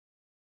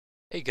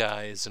Hey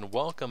guys, and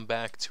welcome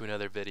back to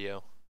another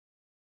video.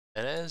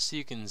 And as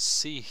you can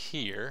see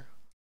here,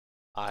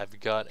 I've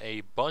got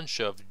a bunch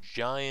of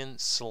giant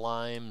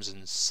slimes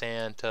and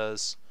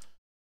Santas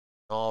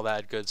and all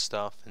that good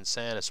stuff, and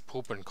Santa's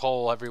pooping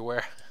coal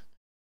everywhere.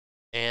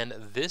 And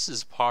this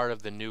is part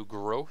of the new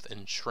growth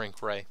and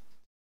shrink ray.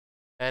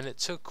 And it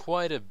took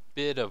quite a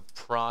bit of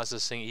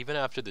processing, even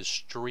after the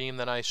stream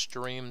that I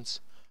streamed.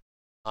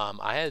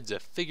 I had to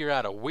figure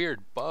out a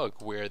weird bug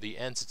where the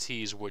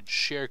entities would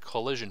share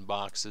collision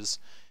boxes.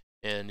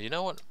 And you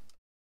know what?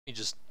 Let me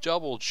just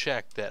double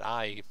check that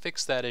I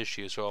fixed that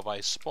issue. So if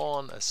I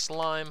spawn a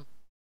slime,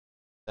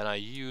 then I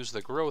use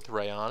the growth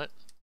ray on it.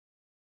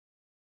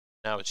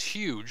 Now it's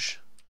huge.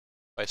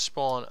 If I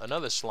spawn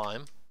another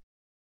slime,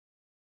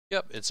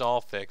 yep, it's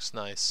all fixed.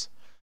 Nice.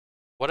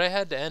 What I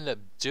had to end up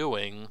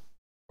doing,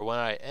 or what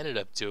I ended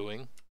up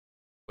doing,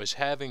 was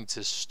having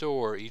to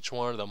store each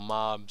one of the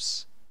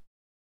mobs'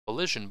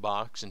 collision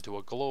box into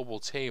a global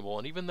table.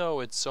 And even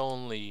though it's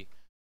only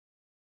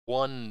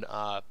one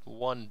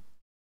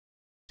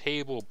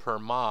table per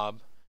mob,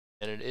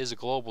 and it is a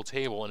global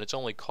table, and it's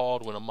only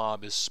called when a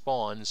mob is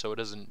spawned, so it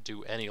doesn't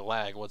do any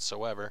lag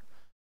whatsoever.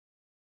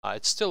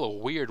 It's still a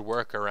weird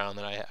workaround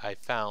that I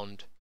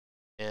found,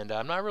 and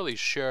I'm not really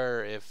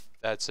sure if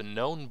that's a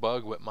known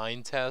bug with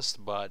Minetest,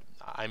 but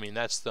I mean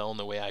that's the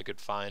only way I could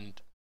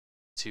find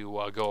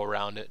to go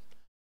around it.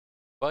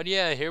 But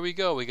yeah, here we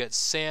go. We got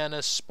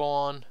Santa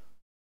spawn,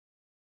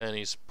 and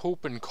he's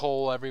pooping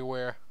coal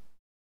everywhere.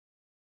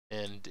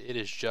 And it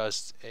is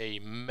just a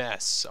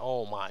mess.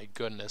 Oh my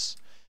goodness.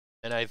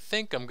 And I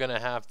think I'm gonna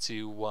have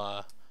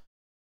to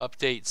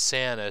update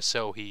Santa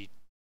so he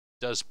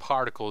does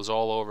particles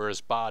all over his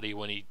body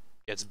when he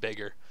gets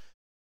bigger.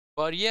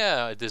 But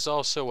yeah, there's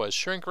also a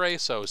shrink ray,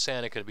 so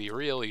Santa could be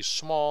really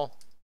small.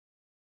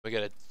 We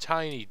got a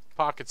tiny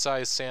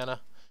pocket-sized Santa,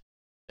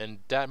 and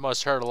that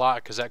must hurt a lot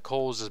because that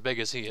coal's as big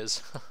as he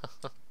is.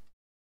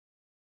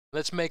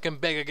 Let's make him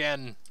big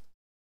again.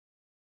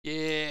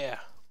 Yeah.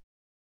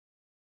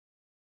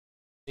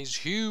 He's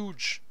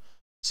huge.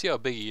 See how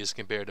big he is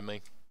compared to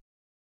me.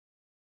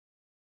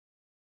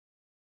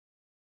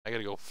 I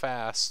gotta go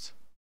fast.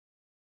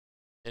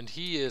 And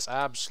he is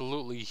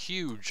absolutely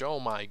huge. Oh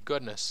my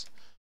goodness.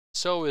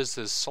 So is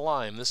this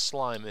slime. This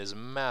slime is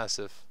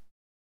massive.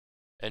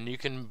 And you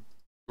can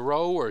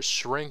grow or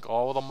shrink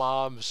all the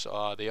mobs.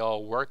 They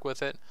all work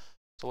with it.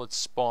 So let's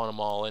spawn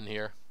them all in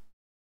here.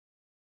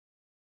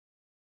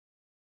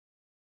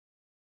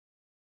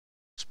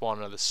 Spawn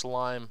another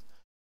slime.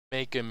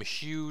 Make him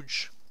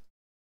huge.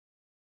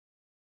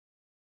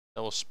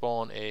 Then we'll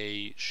spawn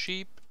a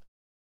sheep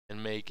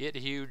and make it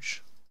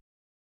huge.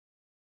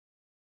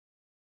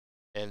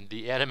 And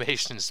the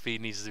animation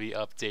speed needs to be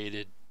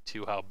updated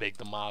to how big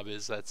the mob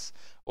is. That's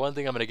one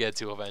thing I'm going to get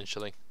to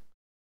eventually.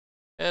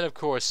 And of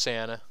course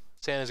Santa.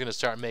 Santa's going to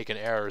start making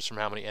errors from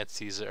how many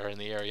entities are in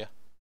the area.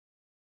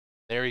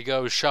 There he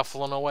goes,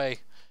 shuffling away.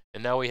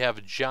 And now we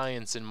have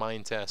giants in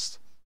Minetest.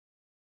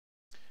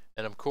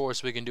 And of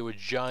course we can do a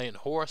giant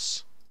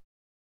horse.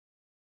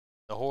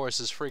 The horse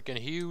is freaking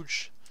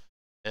huge.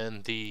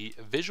 And the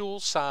visual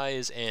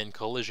size and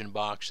collision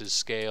boxes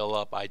scale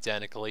up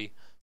identically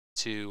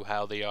to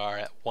how they are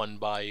at 1,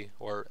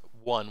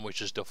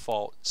 which is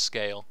default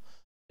scale.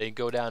 They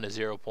go down to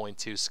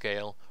 0.2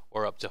 scale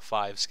or up to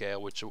 5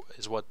 scale, which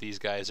is what these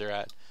guys are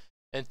at.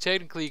 And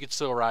technically you could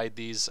still ride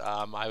these.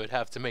 I would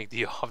have to make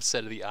the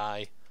offset of the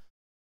eye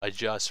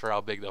adjust for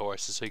how big the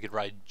horse is, so you could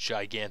ride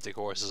gigantic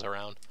horses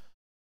around.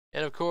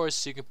 And of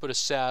course you can put a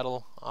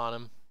saddle on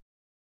him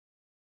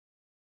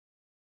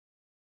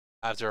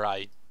after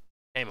I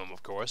tame him,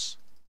 of course.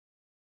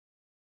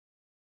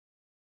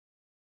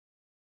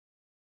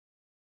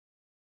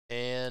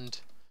 And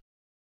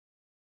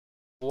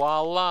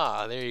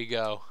voila, there you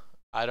go.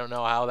 I don't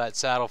know how that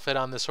saddle fit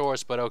on this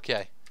horse, but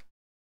okay.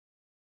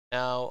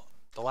 Now,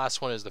 the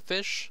last one is the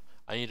fish.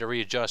 I need to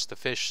readjust the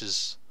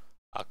fish's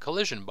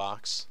collision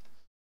box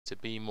to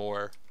be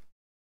more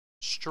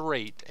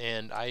straight,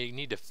 and I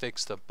need to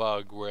fix the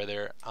bug where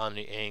they're on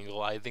the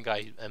angle. I think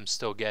I am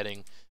still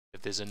getting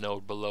if there's a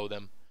node below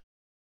them.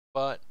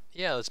 But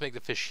yeah, let's make the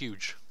fish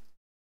huge.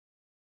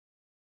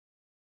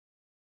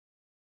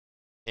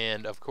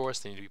 And of course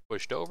they need to be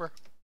pushed over.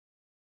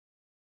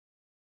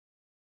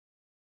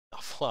 I'll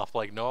flop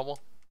like normal.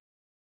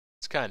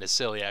 It's kind of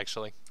silly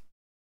actually.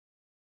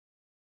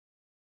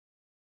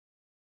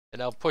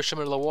 And I'll push them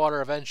into the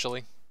water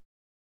eventually.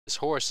 This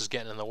horse is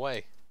getting in the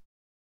way.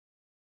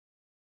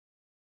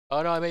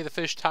 Oh no, I made the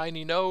fish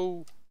tiny,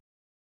 no!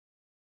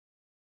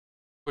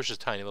 Push this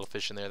tiny little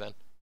fish in there then.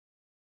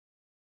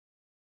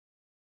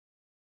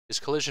 This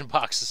collision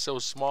box is so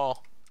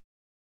small.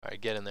 Alright,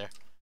 get in there.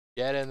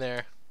 Get in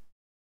there.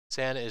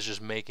 Santa is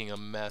just making a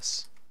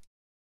mess.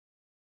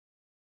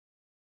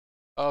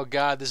 Oh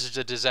god, this is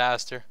a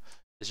disaster.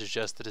 This is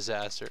just a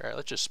disaster. Alright,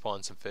 let's just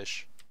spawn some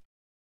fish.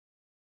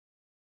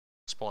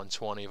 Spawn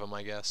 20 of them,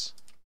 I guess.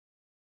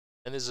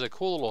 And this is a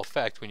cool little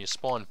effect when you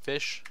spawn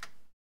fish.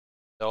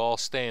 They'll all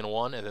stay in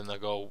one, and then they'll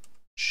go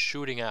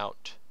shooting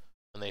out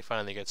when they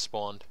finally get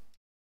spawned.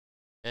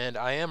 And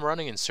I am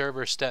running in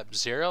server step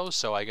 0,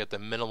 so I get the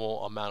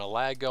minimal amount of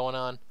lag going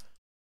on,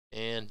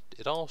 and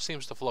it all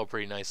seems to flow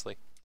pretty nicely.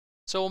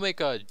 So we'll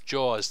make a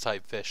Jaws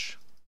type fish.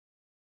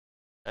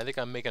 I think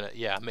I'm making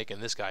I'm making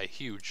this guy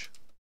huge.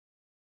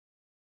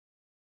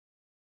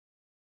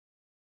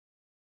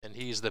 And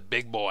he's the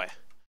big boy.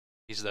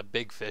 He's the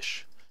big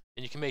fish.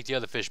 And you can make the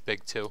other fish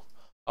big too.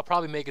 I'll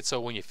probably make it so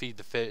when you feed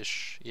the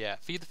fish,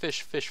 feed the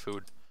fish fish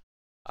food.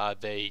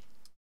 They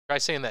try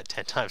saying that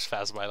 10 times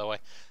fast, by the way.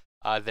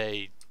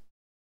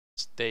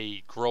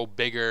 They grow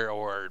bigger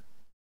or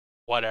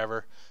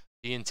whatever.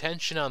 The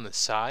intention on the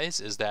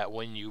size is that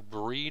when you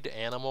breed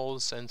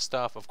animals and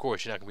stuff, of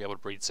course you're not gonna be able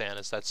to breed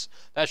Santas. That's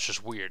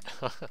just weird.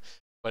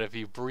 But if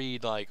you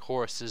breed like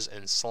horses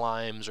and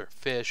slimes or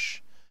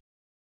fish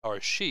or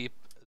sheep,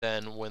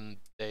 then when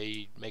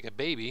they make a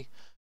baby,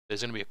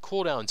 there's going to be a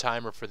cooldown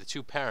timer for the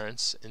two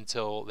parents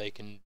until they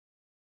can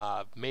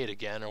mate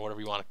again, or whatever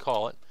you want to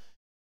call it.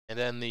 And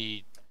then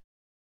the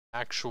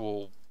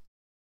actual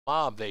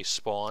mob they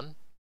spawn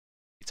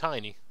be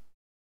tiny,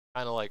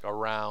 kind of like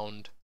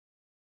around,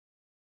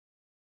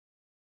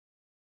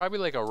 probably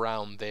like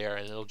around there,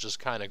 and it'll just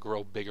kind of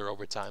grow bigger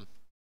over time.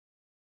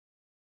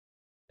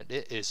 And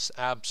it is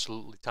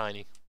absolutely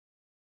tiny.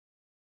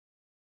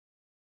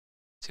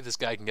 See if this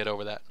guy can get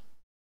over that.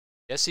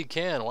 Yes, he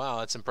can. Wow,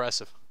 that's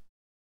impressive.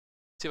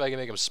 See if I can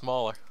make him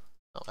smaller.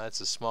 Oh,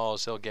 that's as small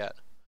as he'll get.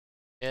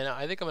 And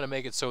I think I'm going to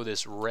make it so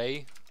this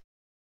ray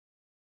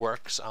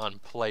works on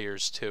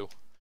players too.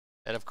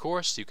 And of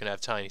course, you can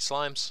have tiny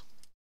slimes.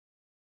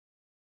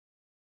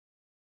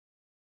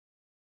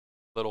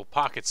 Little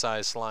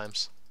pocket-sized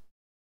slimes.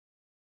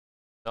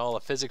 And all the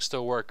physics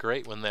still work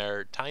great when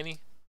they're tiny,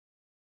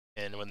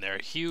 and when they're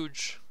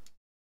huge,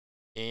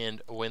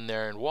 and when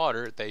they're in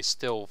water, they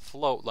still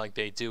float like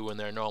they do when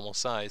they're normal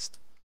sized.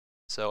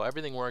 So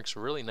everything works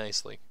really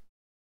nicely.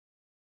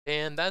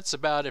 And that's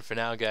about it for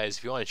now, guys.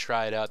 If you want to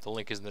try it out, the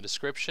link is in the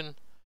description.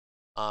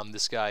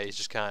 This guy is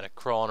just kind of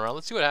crawling around.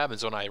 Let's see what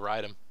happens when I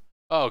ride him.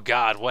 Oh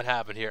God, what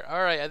happened here?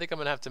 Alright, I think I'm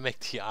going to have to make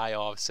the eye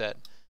offset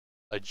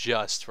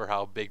adjust for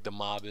how big the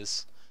mob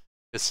is.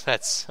 Because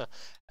that's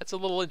a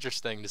little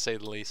interesting, to say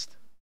the least.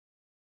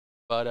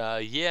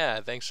 But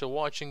yeah, thanks for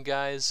watching,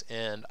 guys,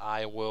 and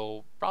I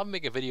will probably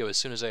make a video as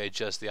soon as I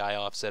adjust the eye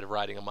offset of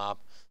riding a mob.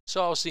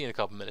 So I'll see you in a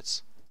couple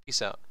minutes.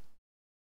 Peace out.